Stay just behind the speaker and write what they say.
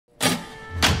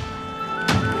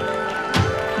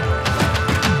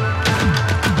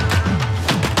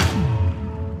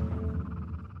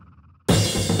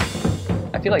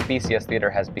feel like BCS Theater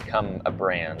has become a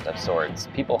brand of sorts.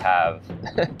 People have,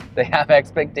 they have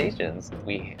expectations.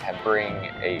 We bring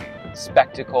a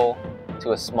spectacle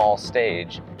to a small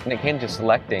stage. When it came to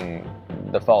selecting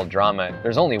the fall drama,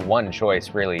 there's only one choice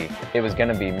really. It was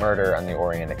gonna be Murder on the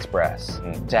Orient Express.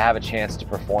 And to have a chance to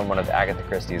perform one of Agatha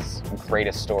Christie's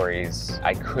greatest stories,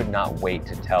 I could not wait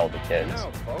to tell the kids.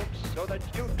 Now, folks, so that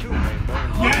you too may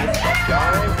learn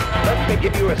jive, let me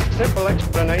give you a simple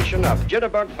explanation of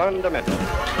jitterbug fundamentals.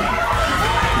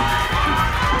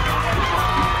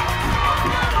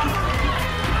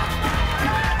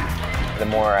 The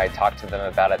more I talked to them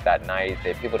about it that night,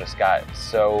 people just got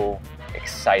so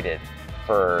excited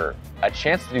for a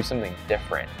chance to do something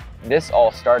different. This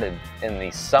all started in the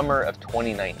summer of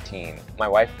 2019. My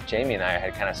wife, Jamie, and I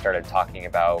had kind of started talking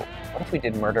about, what if we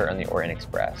did Murder on the Orient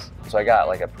Express? So I got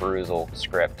like a perusal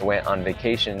script, went on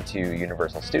vacation to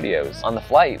Universal Studios. On the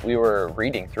flight, we were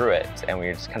reading through it and we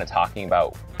were just kind of talking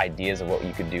about ideas of what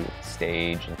you could do with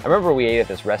stage. I remember we ate at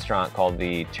this restaurant called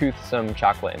the Toothsome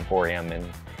Chocolate Emporium, and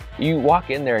you walk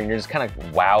in there and you're just kind of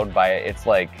wowed by it. It's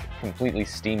like completely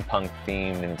steampunk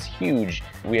themed and it's huge.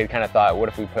 We had kind of thought, what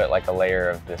if we put like a layer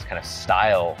of this kind of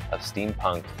style of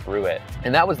steampunk through it?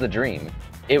 And that was the dream.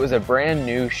 It was a brand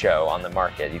new show on the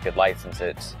market. You could license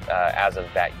it as of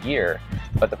that year.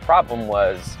 But the problem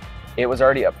was it was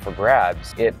already up for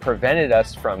grabs. It prevented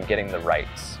us from getting the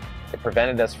rights. It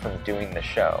prevented us from doing the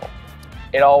show.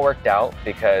 It all worked out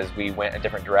because we went a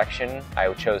different direction.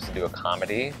 I chose to do a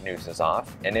comedy, News Is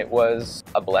Off, and it was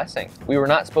a blessing. We were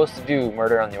not supposed to do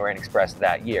Murder on the Orient Express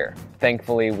that year.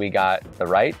 Thankfully, we got the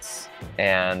rights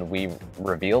and we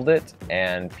revealed it,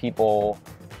 and people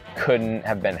couldn't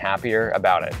have been happier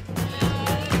about it.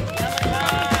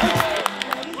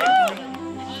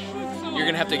 You're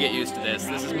gonna have to get used to this.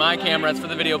 This is my camera, it's for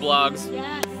the video blogs.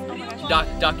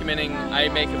 Documenting, I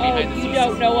make a behind the scenes. You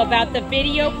don't know about the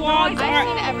video blogs? I've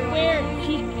seen it everywhere. Where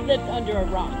she lived under a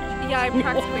rock. Yeah, I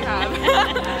practically have.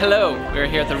 Hello, we're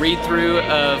here at the read-through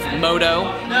of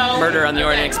Moto, Murder on the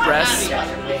Orient Express.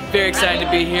 Very excited to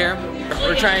be here.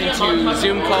 We're trying to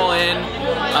Zoom call in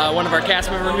one of our cast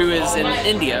members who is in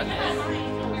India.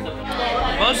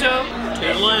 Bonjour,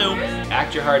 toodaloo.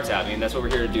 Act your hearts out. I mean, that's what we're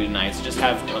here to do tonight, so just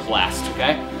have a blast,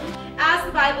 okay? As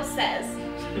the Bible says,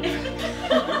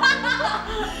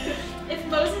 if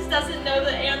Moses doesn't know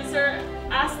the answer,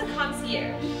 ask the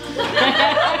concierge.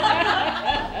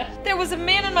 There was a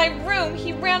man in my room.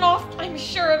 He ran off, I'm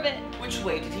sure of it. Which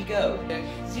way did he go?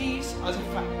 These are the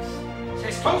facts.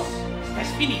 C'est tous,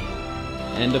 c'est fini.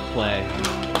 End of play.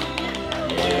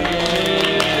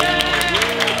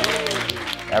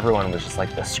 Everyone was just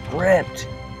like, the script.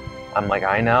 I'm like,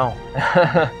 I know.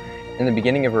 In the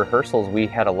beginning of rehearsals, we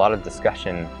had a lot of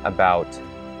discussion about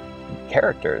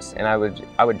characters, and I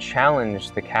would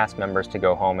challenge the cast members to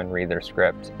go home and read their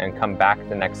script and come back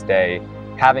the next day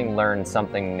having learned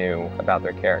something new about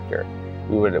their character.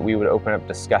 We would open up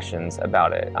discussions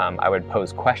about it. I would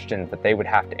pose questions that they would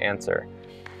have to answer.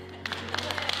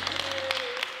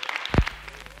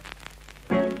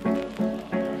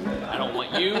 I don't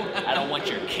want you, I don't want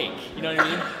your cake. You know what I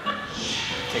mean?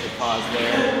 Take a pause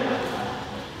there.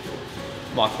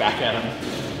 Walk back at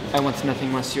him. I want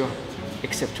nothing, monsieur,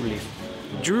 except to leave.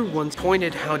 Drew once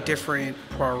pointed how different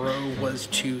Poirot was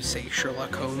to, say,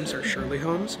 Sherlock Holmes or Shirley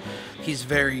Holmes. He's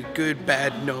very good,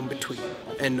 bad, no in between.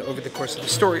 And over the course of the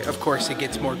story, of course, it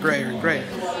gets more grayer and grayer.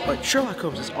 But Sherlock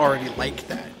Holmes is already like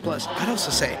that. Plus, I'd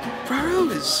also say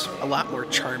Poirot is a lot more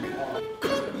charming.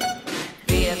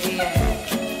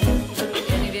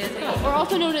 Or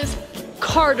also known as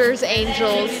Carter's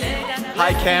Angels.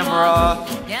 Hi, camera.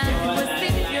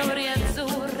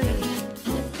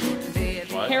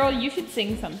 Carol, you should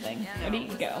sing something. Ready?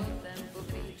 Go.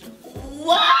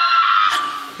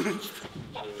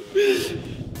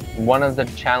 One of the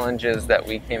challenges that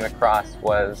we came across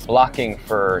was blocking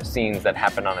for scenes that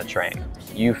happen on a train.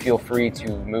 You feel free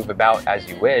to move about as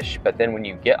you wish, but then when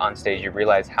you get on stage, you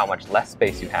realize how much less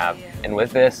space you have. And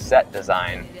with this set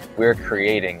design, we're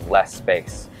creating less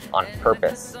space on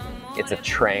purpose. It's a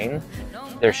train.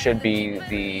 There should be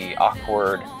the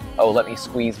awkward, oh, let me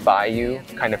squeeze by you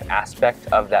kind of aspect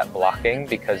of that blocking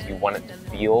because you want it to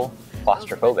feel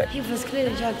claustrophobic. He was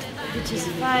clearly drugged, which is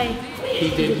why He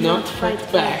did not fight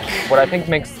back. What I think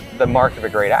makes the mark of a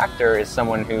great actor is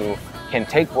someone who can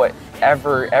take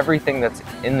everything that's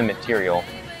in the material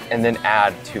and then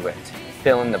add to it,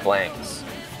 fill in the blanks.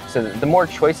 So the more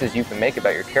choices you can make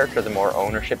about your character, the more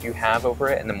ownership you have over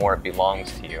it and the more it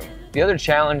belongs to you. The other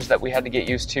challenge that we had to get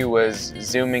used to was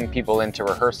zooming people into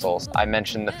rehearsals. I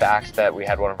mentioned the fact that we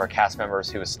had one of our cast members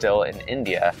who was still in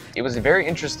India. It was a very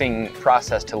interesting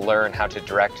process to learn how to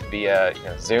direct via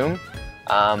Zoom.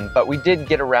 But we did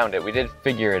get around it. We did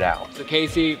figure it out. So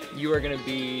Casey, you are gonna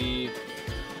be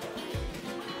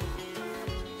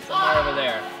somewhere over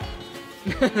there.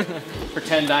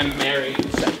 Pretend I'm Mary.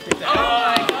 Oh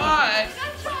my god!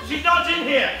 She's not in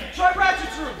here! Try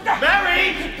Ratchet's room!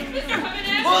 Mary!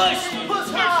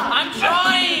 Push hard! I'm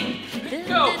trying!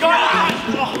 Go!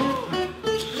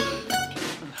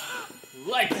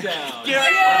 Lights down!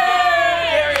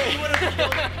 Gary!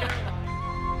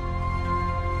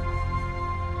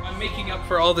 I'm making up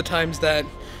for all the times that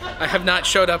I have not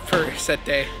showed up for set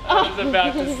day. I was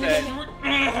about to say.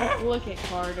 Look at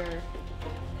Carter.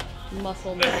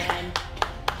 Muscle man.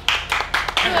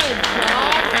 Good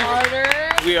job, Carter.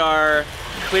 We are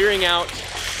clearing out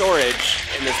storage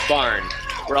in this barn.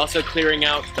 We're also clearing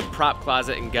out the prop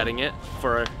closet and gutting it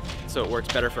so it works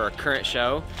better for our current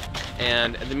show.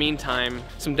 And in the meantime,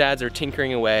 some dads are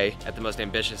tinkering away at the most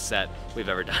ambitious set we've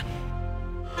ever done.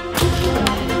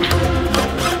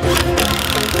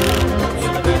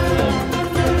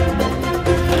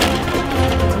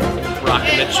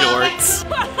 Rocking the jorts.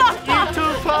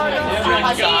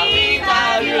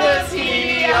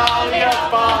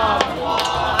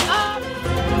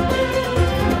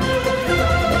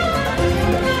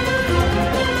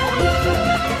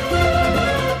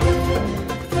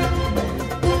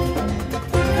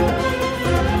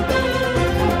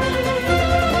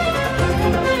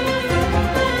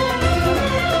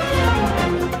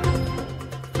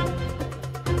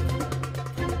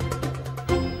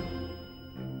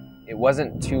 It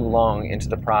wasn't too long into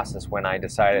the process when I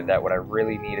decided that what I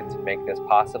really needed to make this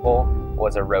possible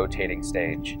was a rotating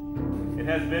stage. It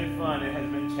has been fun, it has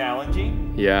been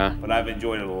challenging. Yeah. But I've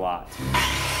enjoyed it a lot.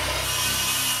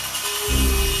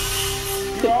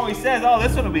 He always says, oh,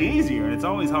 this one will be easier, and it's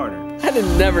always harder. I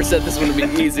never said this one would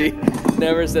be easy.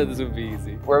 Never said this would be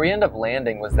easy. Where we ended up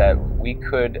landing was that we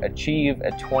could achieve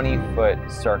a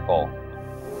 20-foot circle.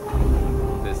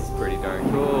 This is pretty darn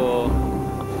cool.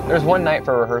 There was one night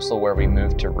for rehearsal where we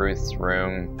moved to Ruth's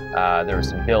room. There was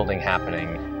some building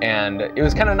happening, and it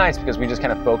was kind of nice because we just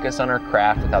kind of focused on our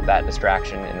craft without that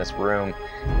distraction in this room.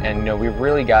 And you know, we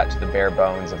really got to the bare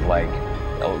bones of like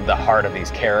the heart of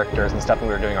these characters and stuff. We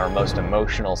were doing our most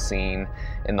emotional scene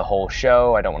in the whole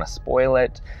show. I don't want to spoil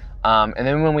it. And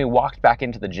then when we walked back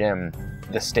into the gym,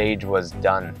 the stage was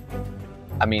done.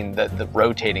 I mean, the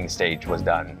rotating stage was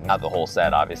done. Not the whole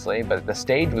set, obviously, but the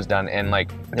stage was done, and like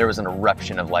there was an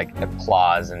eruption of like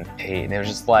applause and hate, and it was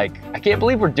just like, I can't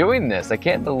believe we're doing this. I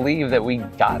can't believe that we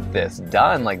got this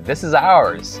done. Like, this is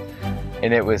ours.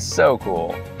 And it was so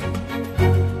cool.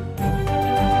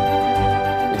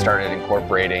 We started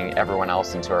incorporating everyone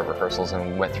else into our rehearsals,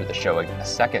 and we went through the show a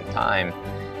second time,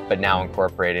 but now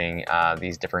incorporating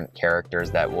these different characters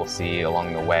that we'll see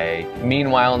along the way.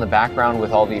 Meanwhile, in the background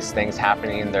with all these things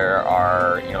happening, there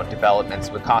are, you know, developments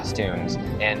with costumes,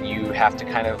 and you have to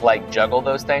kind of like juggle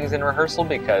those things in rehearsal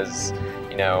because,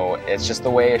 you know, it's just the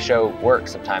way a show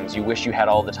works. Sometimes you wish you had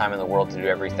all the time in the world to do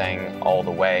everything all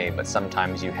the way, but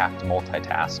sometimes you have to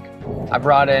multitask. I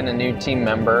brought in a new team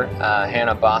member,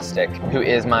 Hannah Bostic, who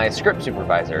is my script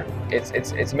supervisor.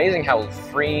 It's amazing how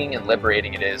freeing and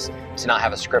liberating it is to not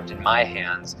have a script in my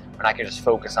hands when I can just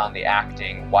focus on the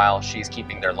acting while she's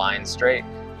keeping their lines straight.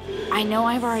 I know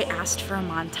I've already asked for a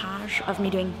montage of me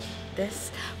doing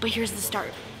this, but here's the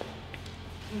start.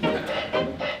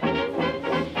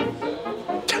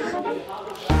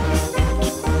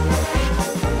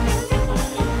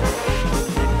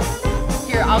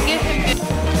 Here, I'll give him.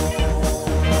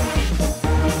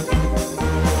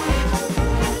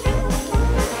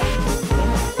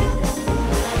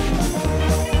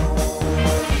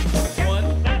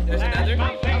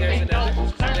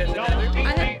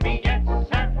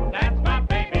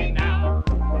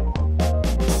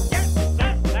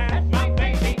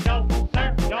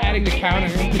 Adding the counter.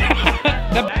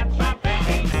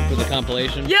 For the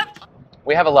compilation? Yep.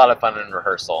 We have a lot of fun in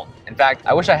rehearsal. In fact,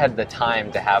 I wish I had the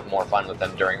time to have more fun with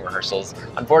them during rehearsals.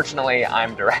 Unfortunately,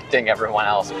 I'm directing everyone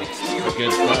else.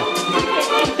 Good stuff.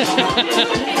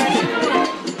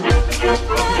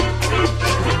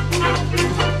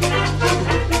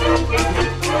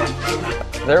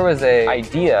 There was an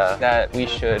idea that we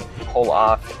should pull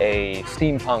off a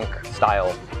steampunk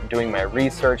style. Doing my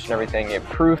research and everything, it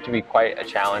proved to be quite a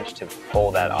challenge to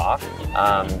pull that off.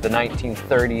 The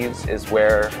 1930s is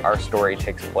where our story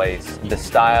takes place. The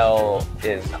style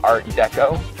is Art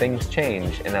Deco. Things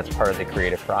change, and that's part of the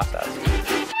creative process.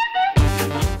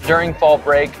 During fall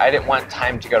break, I didn't want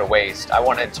time to go to waste. I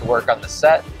wanted to work on the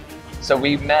set. So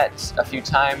we met a few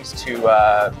times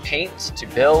to paint, to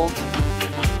build.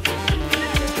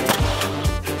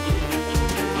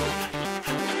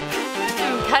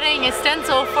 cutting a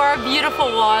stencil for our beautiful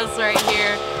walls right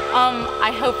here.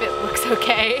 I hope it looks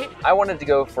okay. I wanted to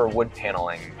go for wood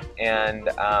paneling, and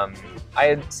I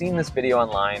had seen this video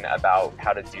online about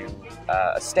how to do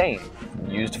a stain.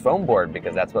 Used foam board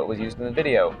because that's what was used in the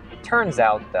video. Turns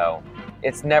out though,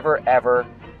 it's never ever,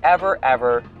 ever,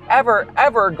 ever, ever,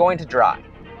 ever going to dry.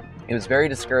 It was very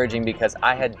discouraging because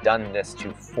I had done this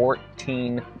to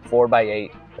 14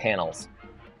 4x8 panels.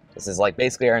 This is like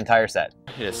basically our entire set.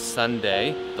 It is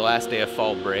Sunday, the last day of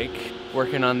fall break,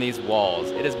 working on these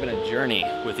walls. It has been a journey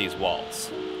with these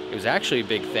walls. It was actually a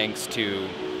big thanks to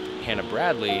Hannah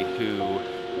Bradley, who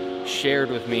shared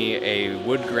with me a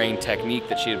wood grain technique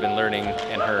that she had been learning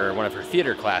in one of her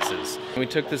theater classes. And we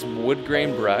took this wood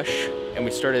grain brush and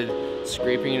we started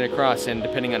scraping it across, and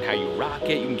depending on how you rock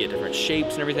it, you can get different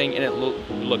shapes and everything, and it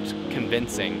looked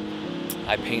convincing.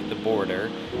 I paint the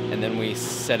border and then we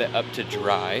set it up to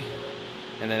dry,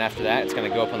 and then after that it's going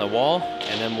to go up on the wall,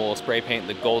 and then we'll spray paint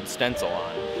the gold stencil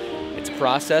on. It's a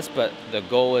process, but the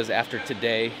goal is after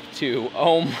today to,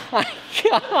 oh my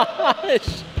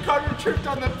gosh! Carter tripped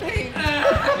on the paint.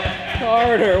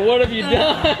 Carter, what have you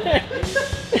done?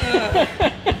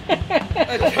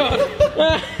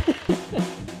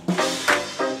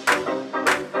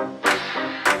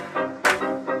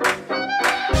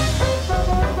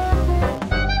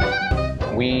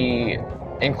 We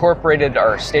incorporated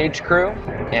our stage crew,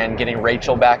 and getting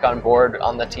Rachel back on board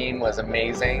on the team was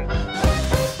amazing.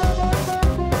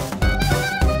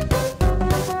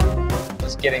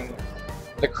 Just getting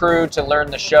the crew to learn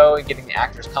the show and getting the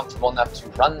actors comfortable enough to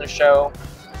run the show.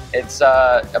 It's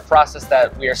a process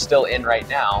that we are still in right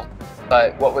now,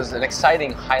 but what was an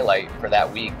exciting highlight for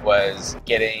that week was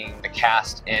getting the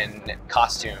cast in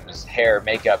costumes, hair,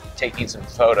 makeup, taking some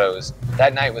photos.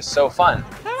 That night was so fun.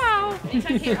 Hello.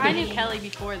 I knew Kelly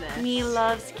before this. Me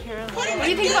loves Caroline. What do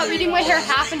you think about reading my hair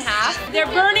half and half? They're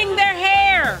burning their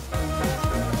hair.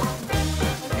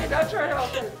 Okay, now try to help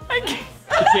her.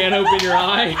 You can't open your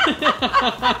eye.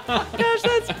 Gosh,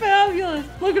 that's fabulous.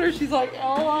 Look at her, she's like,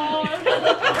 hello.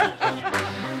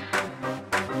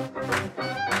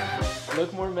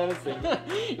 Look more menacing.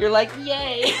 You're like,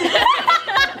 yay.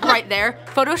 Right there.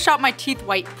 Photoshop my teeth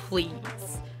white, please.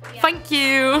 Thank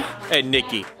you. Hey,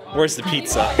 Nikki, where's the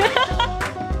pizza?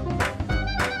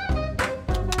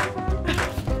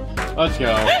 Let's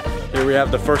go. Here we have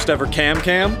the first ever cam.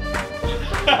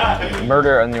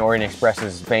 Murder on the Orient Express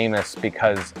is famous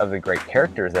because of the great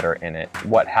characters that are in it.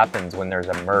 What happens when there's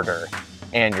a murder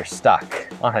and you're stuck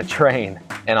on a train,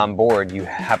 and on board you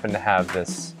happen to have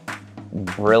this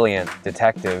brilliant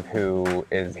detective who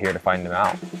is here to find them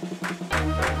out.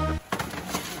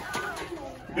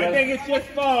 Good thing it's just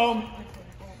foam.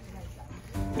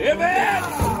 Hit it!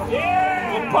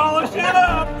 Yeah! We'll polish it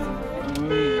up!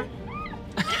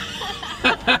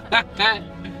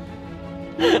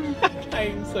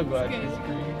 I'm so glad she's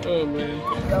green. Oh man.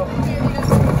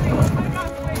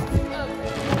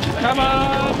 Come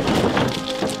on!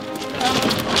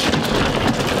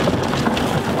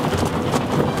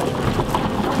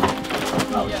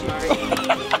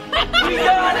 We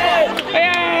got it!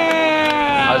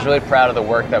 Yeah! I was really proud of the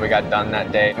work that we got done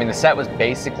that day. I mean, the set was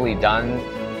basically done.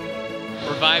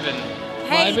 We're vibing.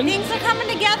 Hey, things are coming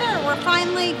together. We're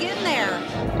finally getting there.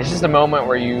 It's just a moment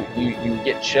where you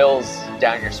get chills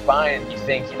down your spine and you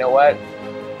think, you know what?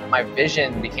 My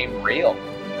vision became real.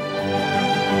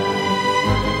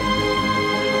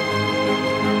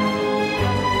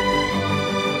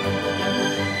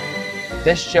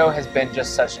 This show has been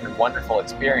just such a wonderful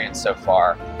experience so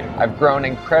far. I've grown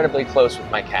incredibly close with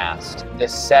my cast.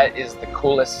 This set is the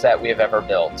coolest set we have ever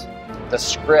built. The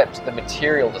script, the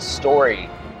material, the story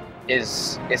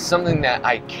is something that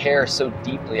I care so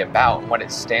deeply about and what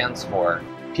it stands for.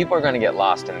 People are going to get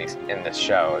lost in this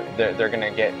show. They're going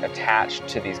to get attached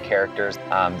to these characters.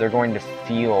 They're going to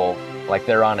feel like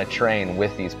they're on a train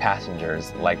with these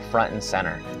passengers, like front and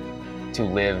center, to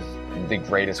live the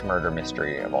greatest murder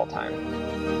mystery of all time.